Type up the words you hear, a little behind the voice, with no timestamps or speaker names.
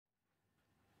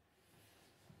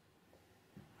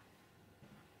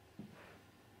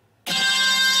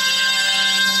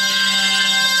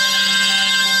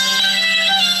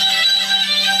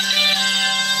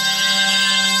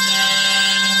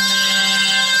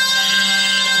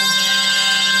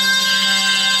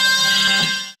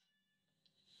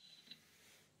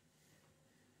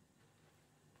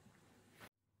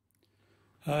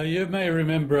You may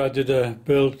remember I did a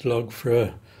build log for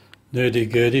a Nerdy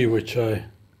Gurdy, which I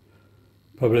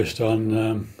published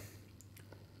on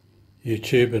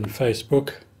YouTube and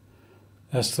Facebook.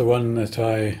 That's the one that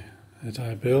I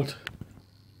built.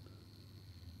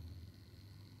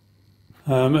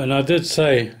 And I did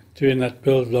say during that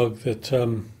build log that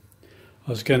I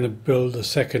was going to build a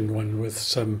second one with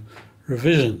some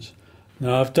revisions.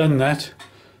 Now I've done that,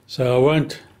 so I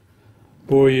won't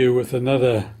bore you with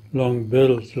another long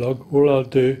build log. All I'll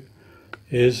do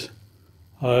is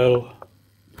I'll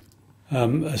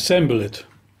assemble it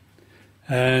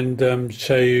and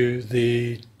show you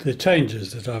the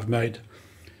changes that I've made.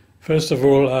 First of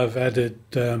all, I've added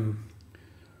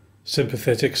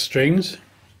sympathetic strings.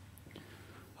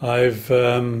 I've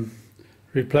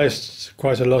replaced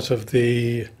quite a lot of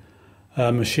the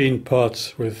machine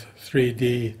parts with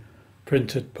 3D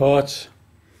printed parts,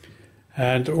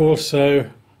 and also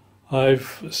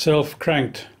I've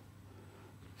self-cranked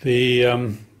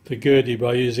the Gurdy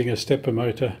by using a stepper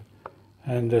motor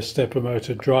and a stepper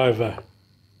motor driver.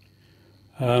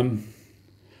 So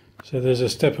there's a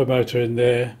stepper motor in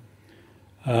there.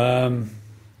 I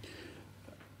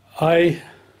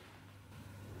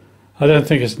don't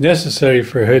think it's necessary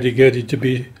for a hurdy-gurdy to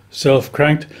be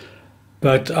self-cranked,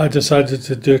 but I decided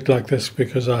to do it like this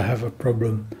because I have a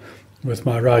problem with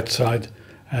my right side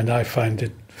and I find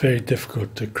it very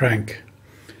difficult to crank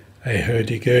a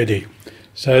hurdy-gurdy.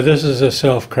 So this is a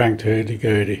self-cranked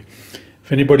hurdy-gurdy.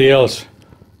 If anybody else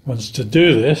wants to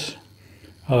do this,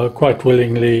 I'll quite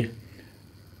willingly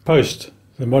post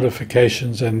the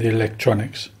modifications and the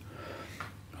electronics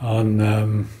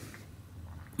on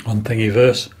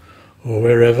Thingiverse or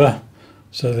wherever,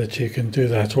 so that you can do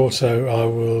that. Also, I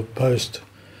will post,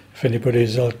 if anybody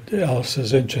else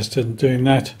is interested in doing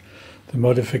that, the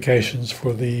modifications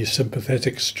for the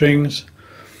sympathetic strings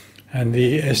and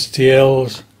the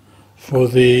STLs for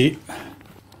the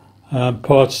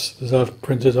parts that I've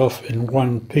printed off in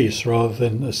one piece rather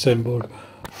than assembled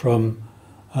from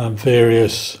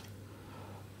various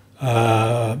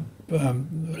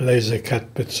laser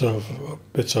cut bits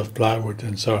of plywood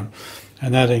and so on.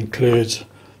 And that includes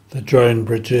the drone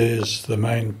bridges, the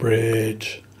main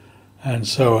bridge, and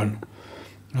so on.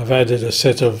 I've added a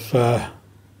set of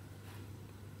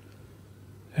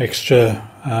extra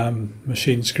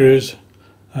machine screws,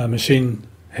 machine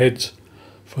heads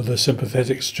for the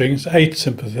sympathetic strings, 8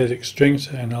 sympathetic strings,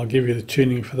 and I'll give you the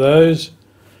tuning for those.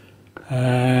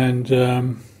 And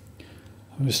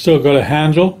we've still got a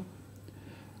handle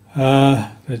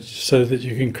so that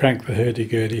you can crank the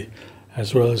hurdy-gurdy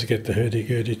as well as get the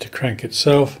hurdy-gurdy to crank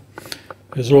itself.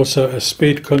 There's also a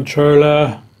speed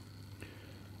controller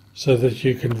so that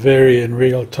you can vary in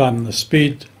real time the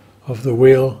speed of the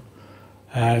wheel,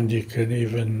 and you can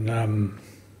even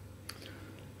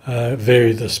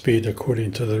vary the speed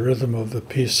according to the rhythm of the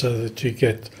piece so that you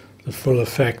get the full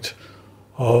effect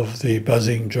of the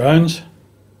buzzing drones.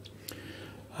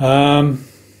 So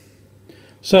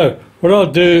what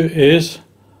I'll do is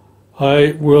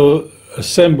I will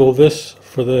assemble this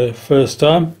for the first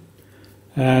time,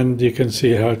 and you can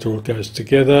see how it all goes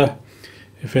together.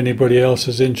 If anybody else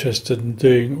is interested in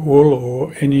doing all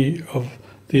or any of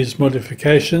these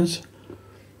modifications,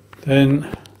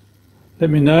 then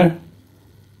let me know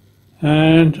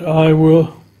and I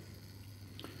will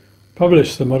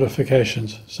publish the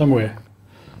modifications somewhere.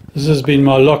 This has been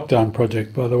my lockdown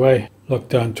project, by the way,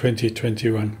 lockdown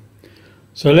 2021.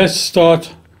 So let's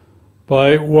start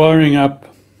by wiring up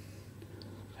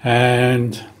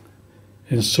and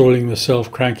installing the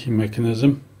self-cranking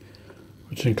mechanism,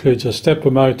 which includes a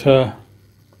stepper motor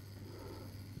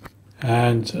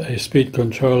and a speed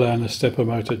controller and a stepper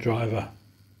motor driver.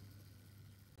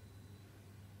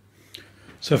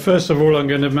 So first of all, I'm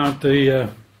going to mount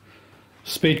the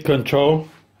speed control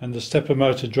and the stepper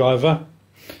motor driver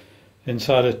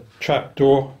inside a trap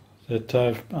door that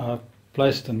I've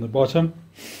placed in the bottom.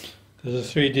 There's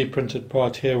a 3D printed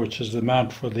part here, which is the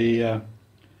mount for the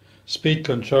speed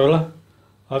controller.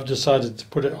 I've decided to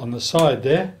put it on the side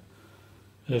there.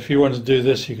 If you want to do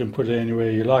this, you can put it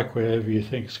anywhere you like, wherever you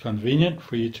think is convenient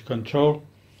for you to control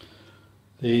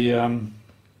the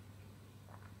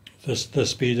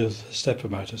speed of the stepper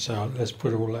motor. So let's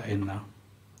put all that in now.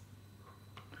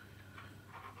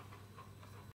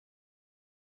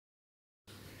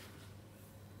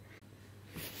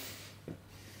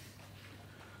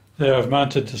 There, I've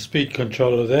mounted the speed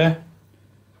controller there.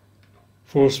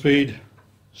 Full speed,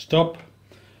 stop.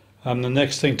 The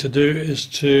next thing to do is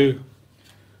to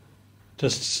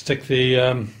just stick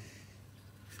the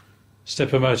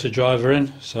stepper motor driver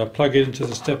in. So I plug it into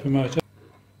the stepper motor.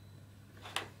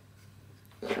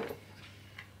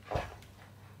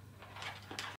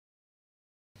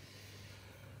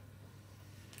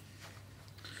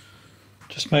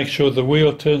 Just make sure the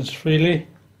wheel turns freely.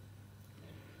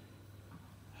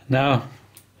 Now,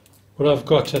 what I've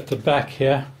got at the back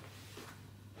here,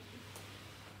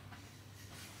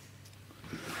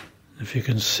 if you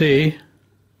can see,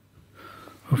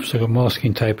 oops, I've got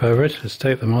masking tape over it. Let's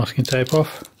take the masking tape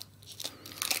off.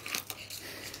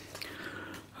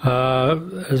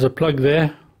 There's a plug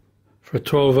there for a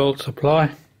 12-volt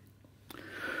supply.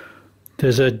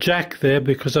 There's a jack there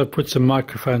because I've put some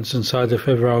microphones inside if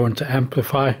ever I want to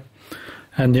amplify,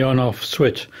 and the on-off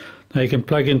switch. Now you can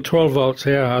plug in 12 volts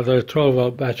here, either a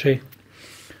 12-volt battery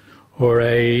or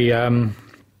a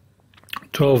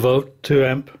 12-volt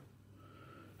 2-amp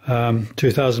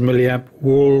 2000 milliamp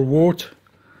wall wart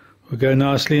will go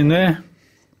nicely in there,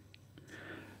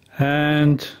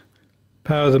 and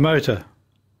power the motor.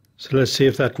 So let's see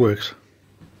if that works.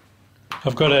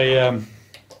 I've got a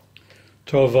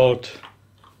 12 volt,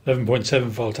 11.7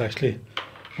 volt actually,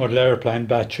 model aeroplane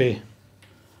battery,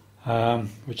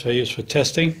 which I use for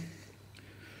testing.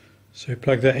 So we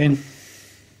plug that in.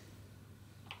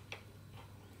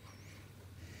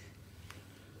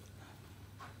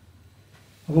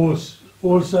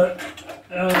 Also,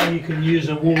 you can use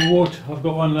a wall wart. I've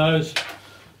got one of those.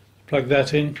 Plug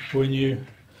that in when you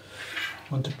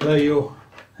want to play your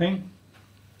thing.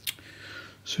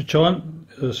 Switch on,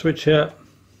 the switch here.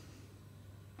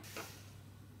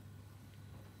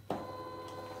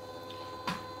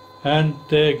 And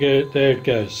there it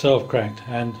goes, self-cranked.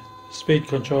 And speed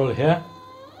control here.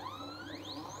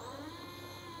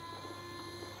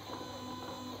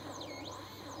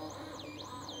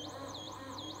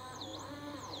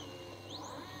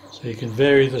 So you can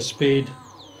vary the speed.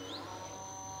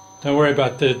 Don't worry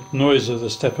about the noise of the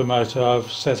stepper motor.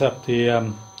 I've set up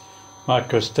the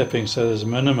micro stepping so there's a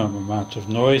minimum amount of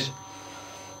noise.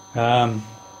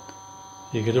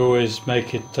 You could always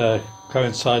make it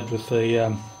coincide with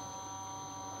the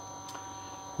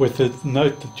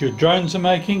note that your drones are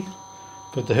making,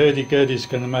 but the hurdy-gurdy is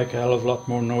going to make a hell of a lot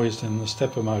more noise than the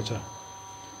stepper motor.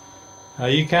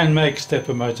 You can make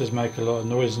stepper motors make a lot of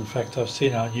noise. In fact, I've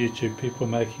seen on YouTube people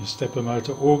making stepper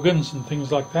motor organs and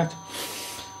things like that.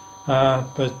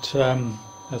 But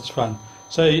that's fun.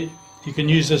 So you can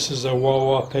use this as a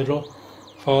wah-wah pedal,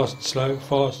 fast, slow,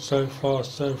 fast, slow,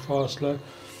 fast, slow, fast, slow,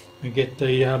 and get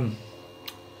the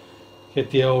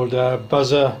old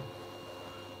buzzer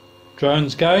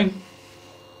drones going.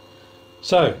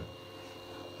 So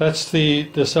that's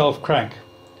the self crank.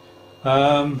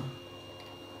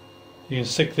 You can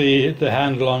stick the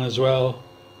handle on as well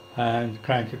and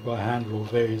crank it by hand, or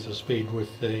vary the speed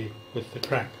with the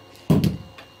crank. The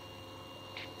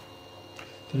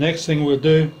next thing we'll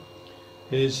do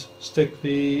is stick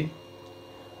the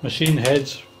machine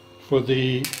heads for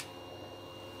the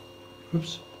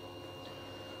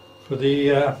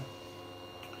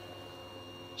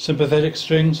sympathetic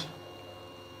strings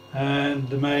and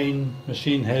the main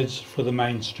machine heads for the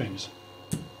main strings.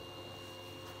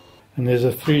 And there's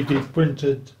a 3D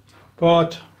printed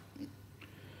part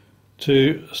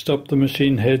to stop the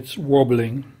machine heads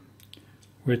wobbling,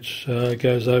 which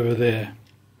goes over there.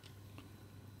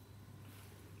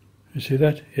 You see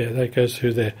that? Yeah, that goes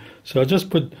through there. So I'll just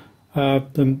put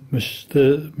the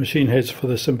machine heads for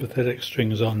the sympathetic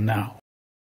strings on now.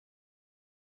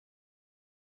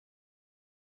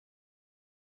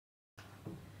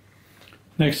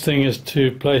 Next thing is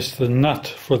to place the nut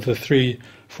for the 3D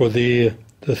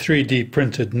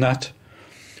printed nut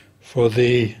for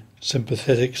the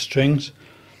sympathetic strings.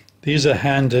 These are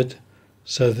handed,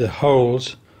 so the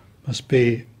holes must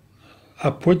be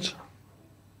upwards.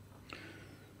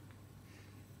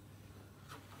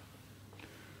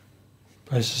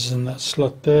 Places in that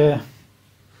slot there,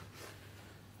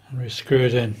 and we screw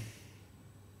it in.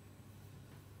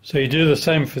 So you do the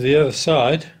same for the other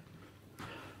side,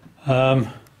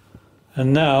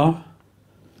 and now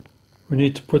we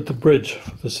need to put the bridge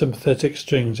for the sympathetic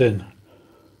strings in.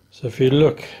 So if you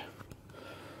look,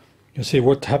 you see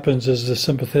what happens is the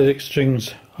sympathetic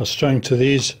strings are strung to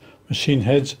these machine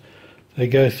heads. They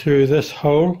go through this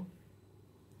hole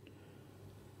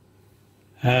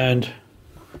and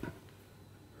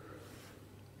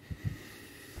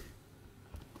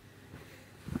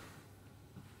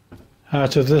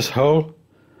out of this hole,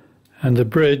 and the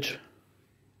bridge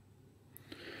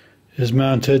is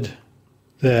mounted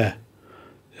there,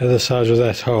 the other side of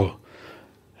that hole,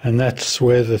 and that's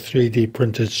where the 3D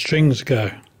printed strings go.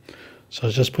 So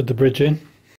I'll just put the bridge in.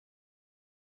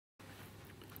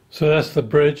 So that's the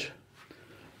bridge.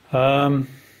 There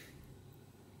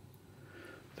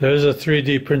is a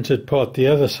 3D printed part the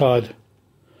other side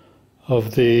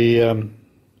of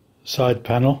side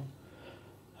panel,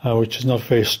 which is not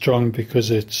very strong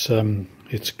because it's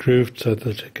it's grooved so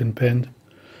that it can bend,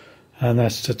 and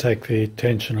that's to take the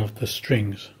tension off the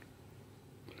strings.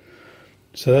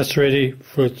 So that's ready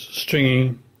for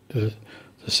stringing the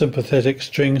sympathetic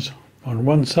strings on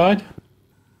one side,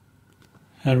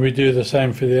 and we do the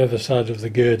same for the other side of the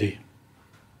Gurdy.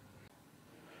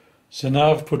 So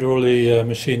now I've put all the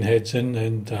machine heads in,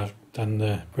 and I've done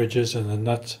the bridges and the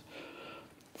nuts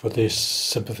for these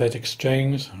sympathetic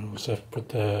strings. I also put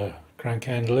the crank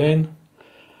handle in.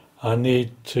 I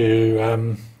need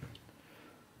to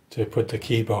put the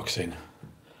key box in.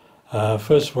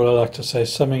 First of all, I'd like to say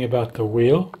something about the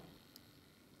wheel.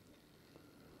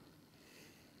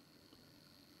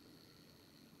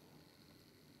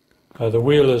 The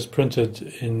wheel is printed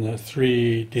in a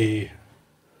 3D,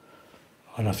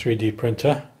 on a 3D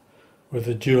printer with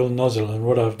a dual nozzle, and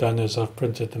what I've done is I've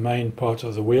printed the main part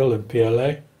of the wheel in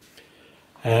PLA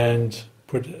and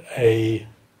put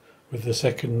with the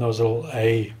second nozzle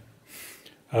a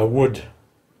wood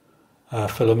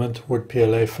filament, wood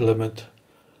PLA filament,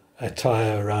 a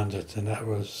tire around it, and that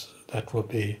will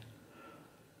be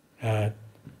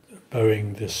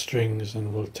bowing the strings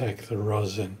and will take the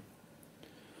rosin.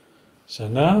 So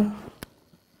now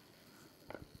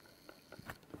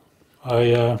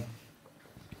I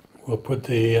will put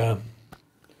the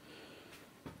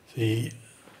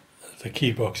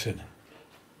key box in.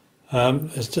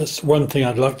 There's just one thing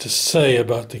I'd like to say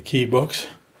about the key box.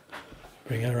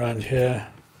 Bring it around here.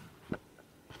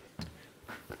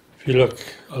 If you look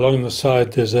along the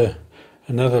side, there's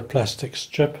another plastic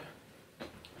strip.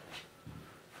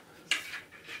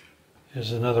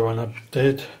 There's another one up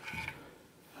there.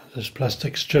 This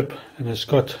plastic strip, and it's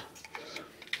got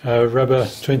rubber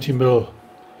 20mm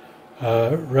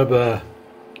rubber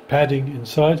padding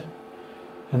inside,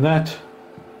 and that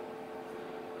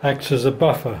acts as a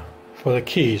buffer for the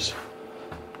keys,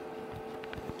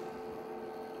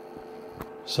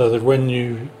 so that when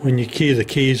you key the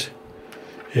keys,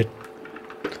 it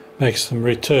makes them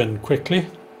return quickly.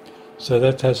 So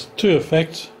that has two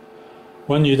effects.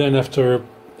 One, you don't have to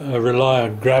rely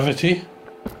on gravity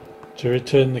to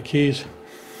return the keys.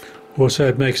 Also,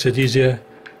 it makes it easier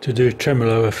to do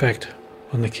tremolo effect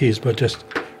on the keys by just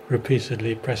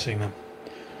repeatedly pressing them.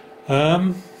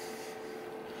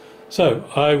 So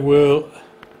I will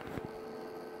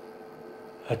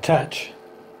attach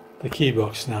the key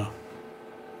box now.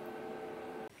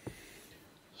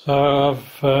 So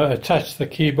I've attached the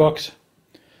key box.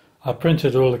 I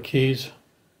printed all the keys.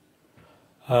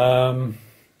 I've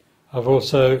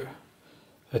also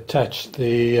attached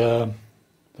the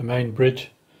main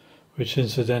bridge, which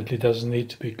incidentally doesn't need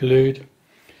to be glued.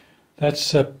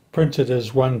 That's printed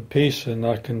as one piece, and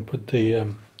I can put the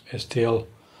STL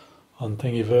on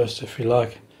Thingiverse if you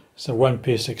like. It's a one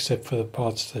piece except for the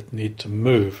parts that need to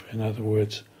move. In other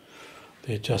words,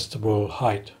 the adjustable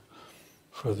height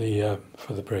for the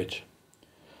bridge.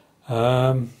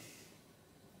 Now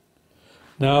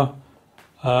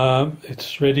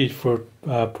it's ready for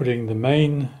putting the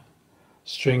main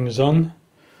strings on,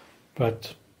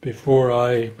 but before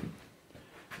I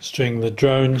string the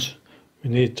drones, we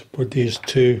need to put these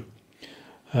two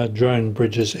drone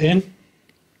bridges in,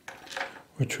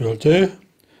 which we'll do.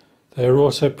 They're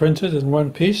also printed in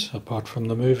one piece, apart from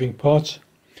the moving parts.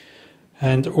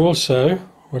 And also,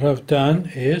 what I've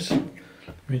done is,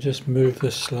 let me just move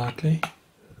this slightly.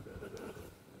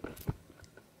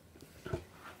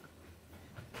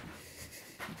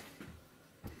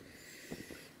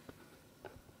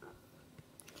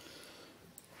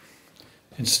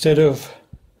 Instead of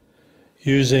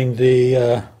using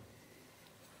the,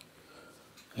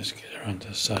 let's get around to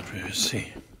the side where you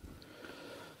see,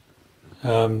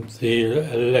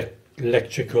 the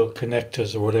electrical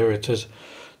connectors or whatever it is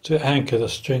to anchor the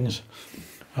strings,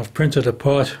 I've printed a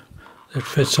part that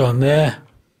fits on there,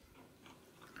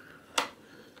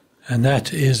 and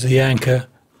that is the anchor,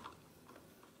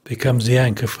 becomes the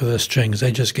anchor for the strings.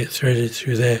 They just get threaded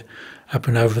through there up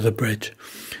and over the bridge.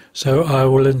 So I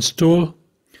will install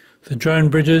the drone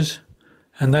bridges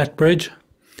and that bridge,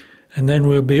 and then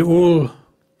we'll be all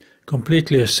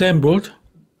completely assembled,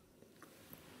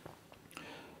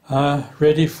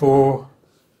 ready for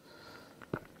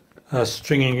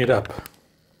stringing it up.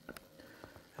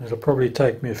 It'll probably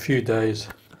take me a few days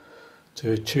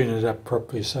to tune it up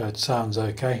properly so it sounds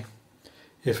okay,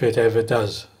 if it ever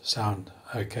does sound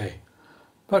okay,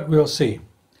 but we'll see.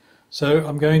 So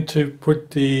I'm going to put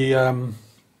the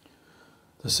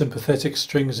sympathetic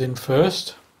strings in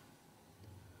first,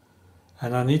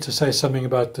 and I need to say something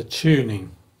about the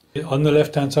tuning. On the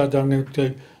left hand side I'm going to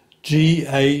do G,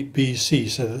 A, B, C,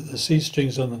 so that the C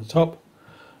string's on the top,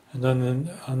 and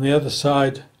then on the other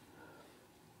side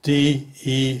D,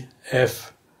 E,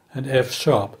 F and F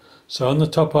sharp. So on the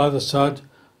top either side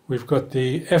we've got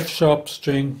the F sharp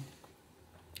string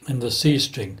and the C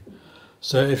string.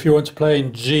 So if you want to play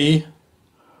in G,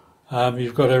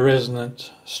 you've got a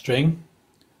resonant string,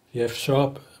 the F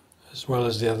sharp, as well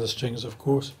as the other strings of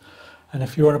course. And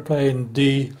if you want to play in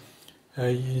D,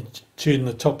 you tune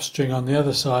the top string on the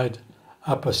other side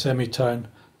up a semitone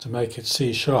to make it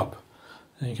C sharp.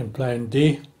 And you can play in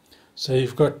D. So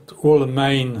you've got all the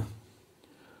main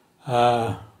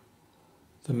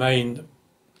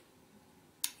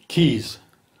keys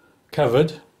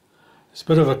covered. It's a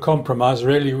bit of a compromise.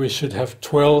 Really we should have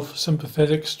 12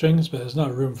 sympathetic strings, but there's no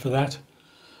room for that.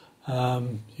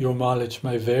 Your mileage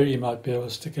may vary. You might be able to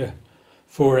stick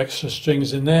 4 extra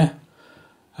strings in there,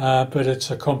 but it's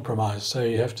a compromise. So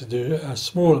you have to do a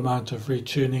small amount of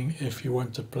retuning if you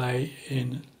want to play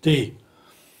in D.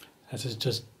 That is,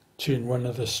 just tune one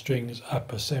of the strings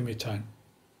up a semitone.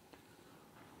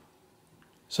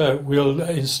 So we'll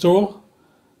install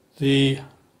the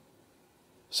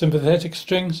sympathetic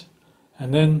strings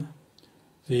and then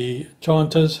the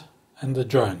chanters and the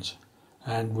drones,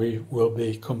 and we will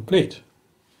be complete.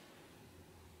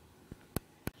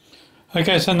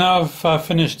 Okay, so now I've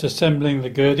finished assembling the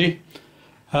Gurdy.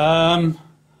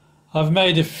 I've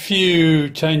made a few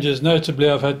changes. Notably,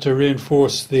 I've had to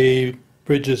reinforce the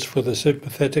bridges for the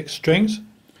sympathetic strings.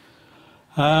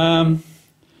 And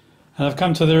I've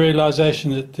come to the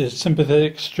realization that the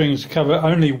sympathetic strings cover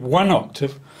only 1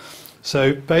 octave.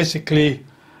 So basically,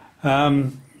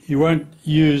 you won't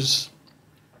use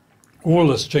all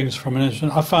the strings from an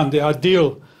instrument. I found the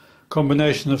ideal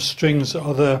combination of strings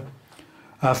are the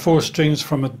 4 strings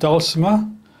from a dulcimer.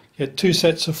 You get 2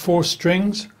 sets of 4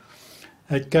 strings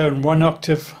that go in 1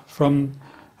 octave from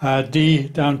D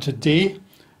down to D.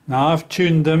 Now I've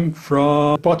tuned them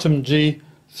from bottom G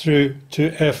through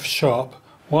to F sharp.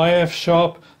 Why F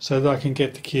sharp? So that I can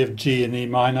get the key of G and E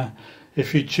minor.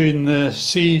 If you tune the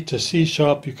C to C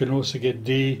sharp, you can also get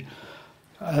D.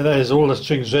 There's all the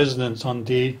strings resonant on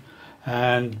D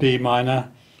and B minor,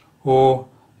 or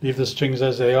leave the strings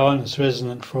as they are and it's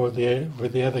resonant with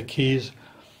the other keys,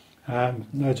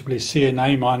 notably C and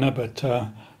A minor, but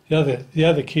the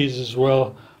other keys as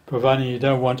well, providing you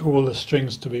don't want all the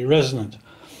strings to be resonant.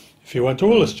 If you want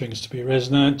all the strings to be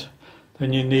resonant,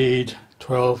 then you need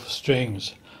 12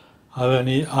 strings.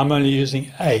 I'm only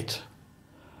using 8.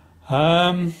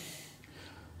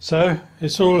 So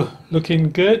it's all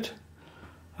looking good.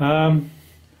 I'm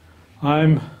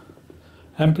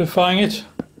amplifying it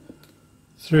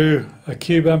through a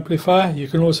cube amplifier. You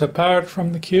can also power it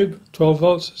from the cube, 12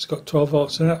 volts. It's got 12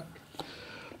 volts in it.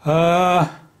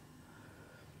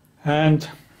 And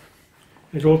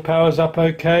it all powers up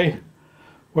okay.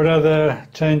 What other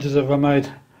changes have I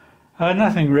made?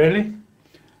 Nothing really.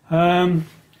 I've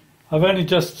only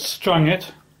just strung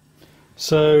it,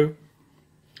 so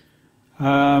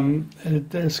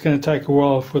it's going to take a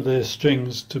while for the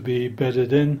strings to be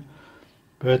bedded in,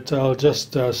 but I'll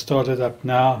just start it up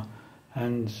now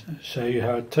and show you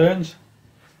how it turns.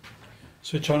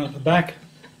 Switch on at the back.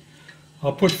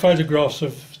 I'll put photographs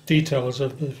of details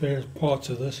of the various parts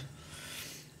of this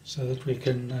so that we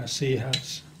can see how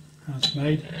it's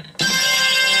made.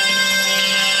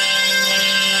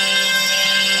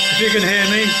 If you can hear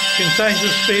me, you can change the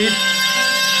speed.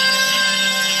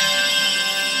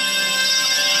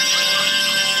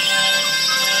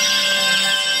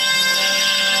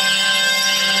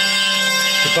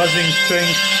 The buzzing string.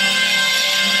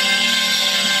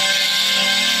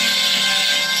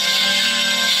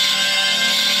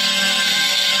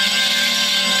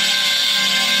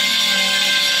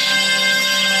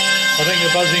 I think the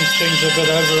buzzing strings are a bit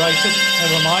overrated,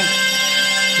 never mind.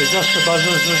 They're just the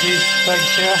buzzers of these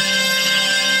pegs here.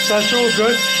 So it's all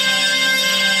good.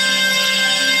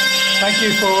 Thank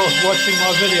you for watching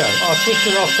my video. I'll switch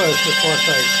it off first before I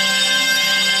say.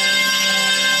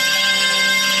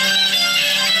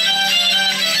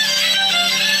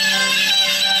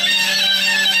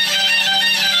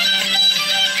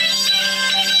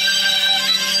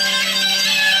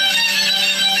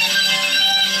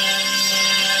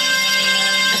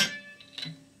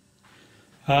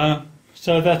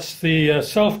 So that's the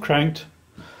self-cranked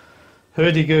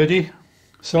hurdy-gurdy,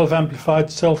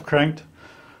 self-amplified, self-cranked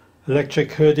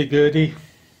electric hurdy-gurdy.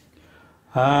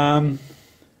 And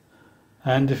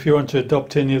if you want to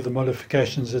adopt any of the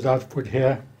modifications that I've put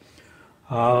here,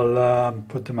 I'll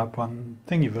put them up on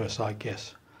Thingiverse, I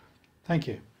guess. Thank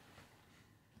you.